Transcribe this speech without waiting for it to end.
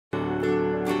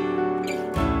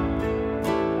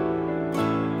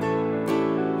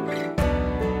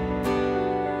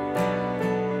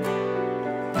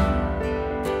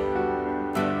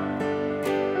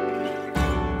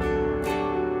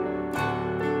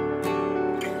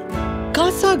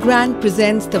Casagrand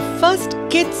presents the first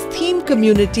kids-themed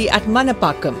community at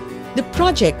Manapakkam. The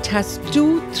project has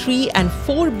 2, 3 and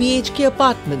 4 BHK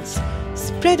apartments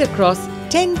spread across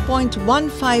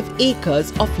 10.15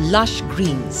 acres of lush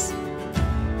greens.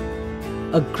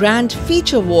 A grand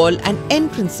feature wall and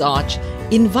entrance arch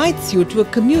invites you to a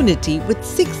community with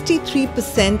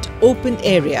 63% open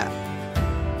area.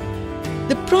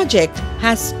 The project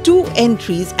has 2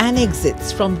 entries and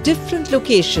exits from different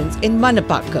locations in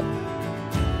Manapakkam.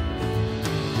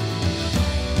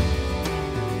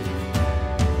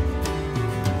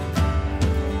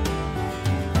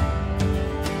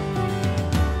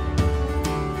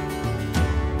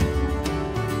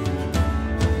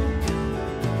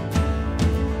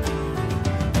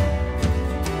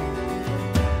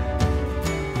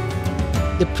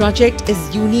 The project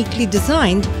is uniquely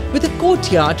designed with a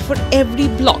courtyard for every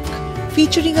block,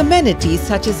 featuring amenities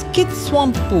such as kids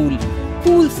swamp pool,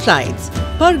 pool slides,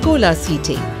 pergola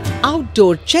seating,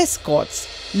 outdoor chess courts,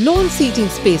 lawn seating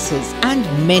spaces and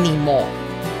many more.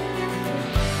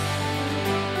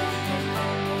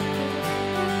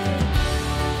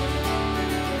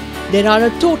 There are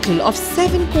a total of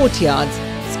 7 courtyards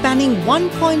spanning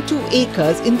 1.2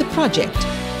 acres in the project,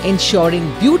 ensuring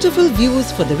beautiful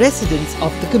views for the residents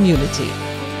of the community.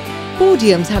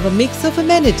 Podiums have a mix of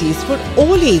amenities for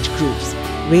all age groups,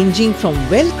 ranging from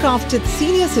well-crafted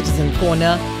senior citizen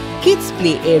corner, kids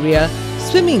play area,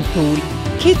 swimming pool,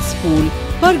 kids pool,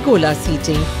 pergola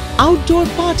seating, outdoor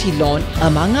party lawn,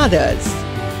 among others.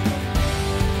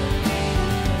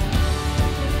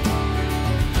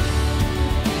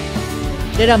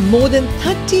 There are more than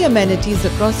 30 amenities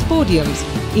across podiums,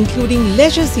 including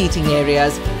leisure seating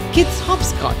areas, kids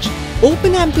hopscotch,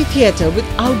 open amphitheatre with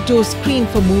outdoor screen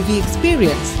for movie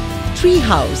experience, tree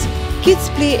house, kids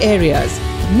play areas,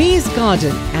 maze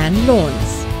garden and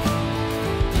lawns.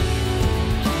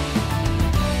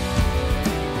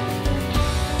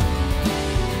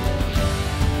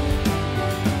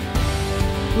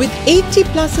 With 80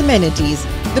 plus amenities,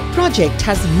 the project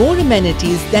has more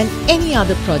amenities than any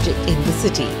other project in the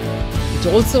city. It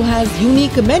also has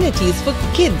unique amenities for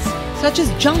kids such as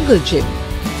jungle gym,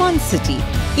 fun city,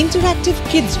 interactive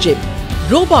kids gym,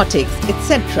 robotics,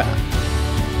 etc.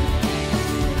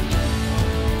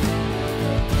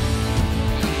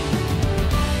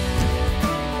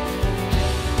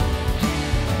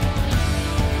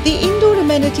 The indoor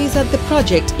amenities at the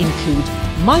project include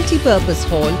multi-purpose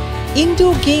hall,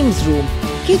 indoor games room,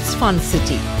 kids fun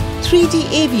city, 3D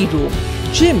AV room,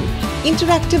 gym,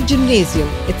 interactive gymnasium,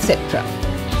 etc.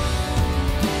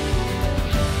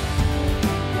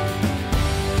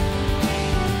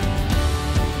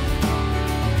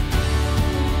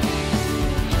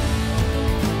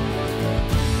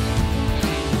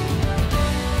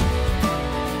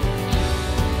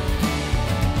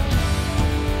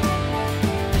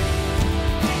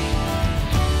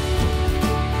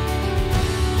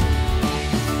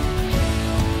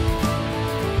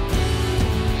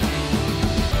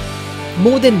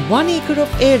 More than 1 acre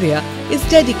of area is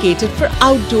dedicated for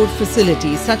outdoor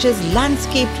facilities such as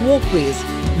landscaped walkways,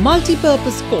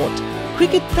 multi-purpose court,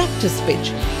 cricket practice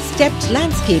pitch, stepped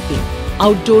landscaping,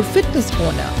 outdoor fitness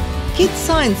corner, kids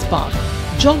science park,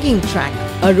 jogging track,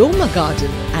 aroma garden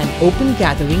and open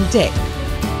gathering deck.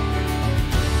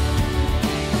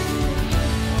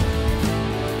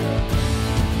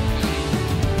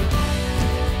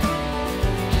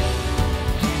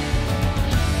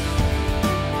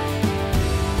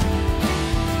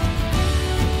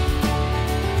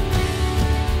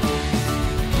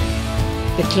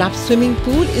 The club swimming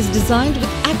pool is designed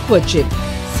with aqua gym,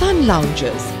 sun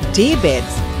loungers, day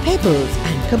beds, pebbles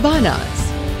and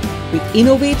cabanas. With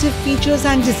innovative features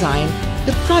and design,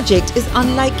 the project is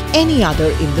unlike any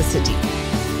other in the city.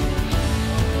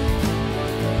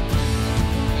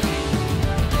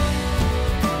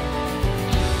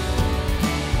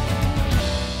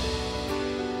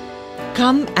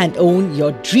 Come and own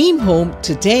your dream home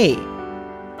today.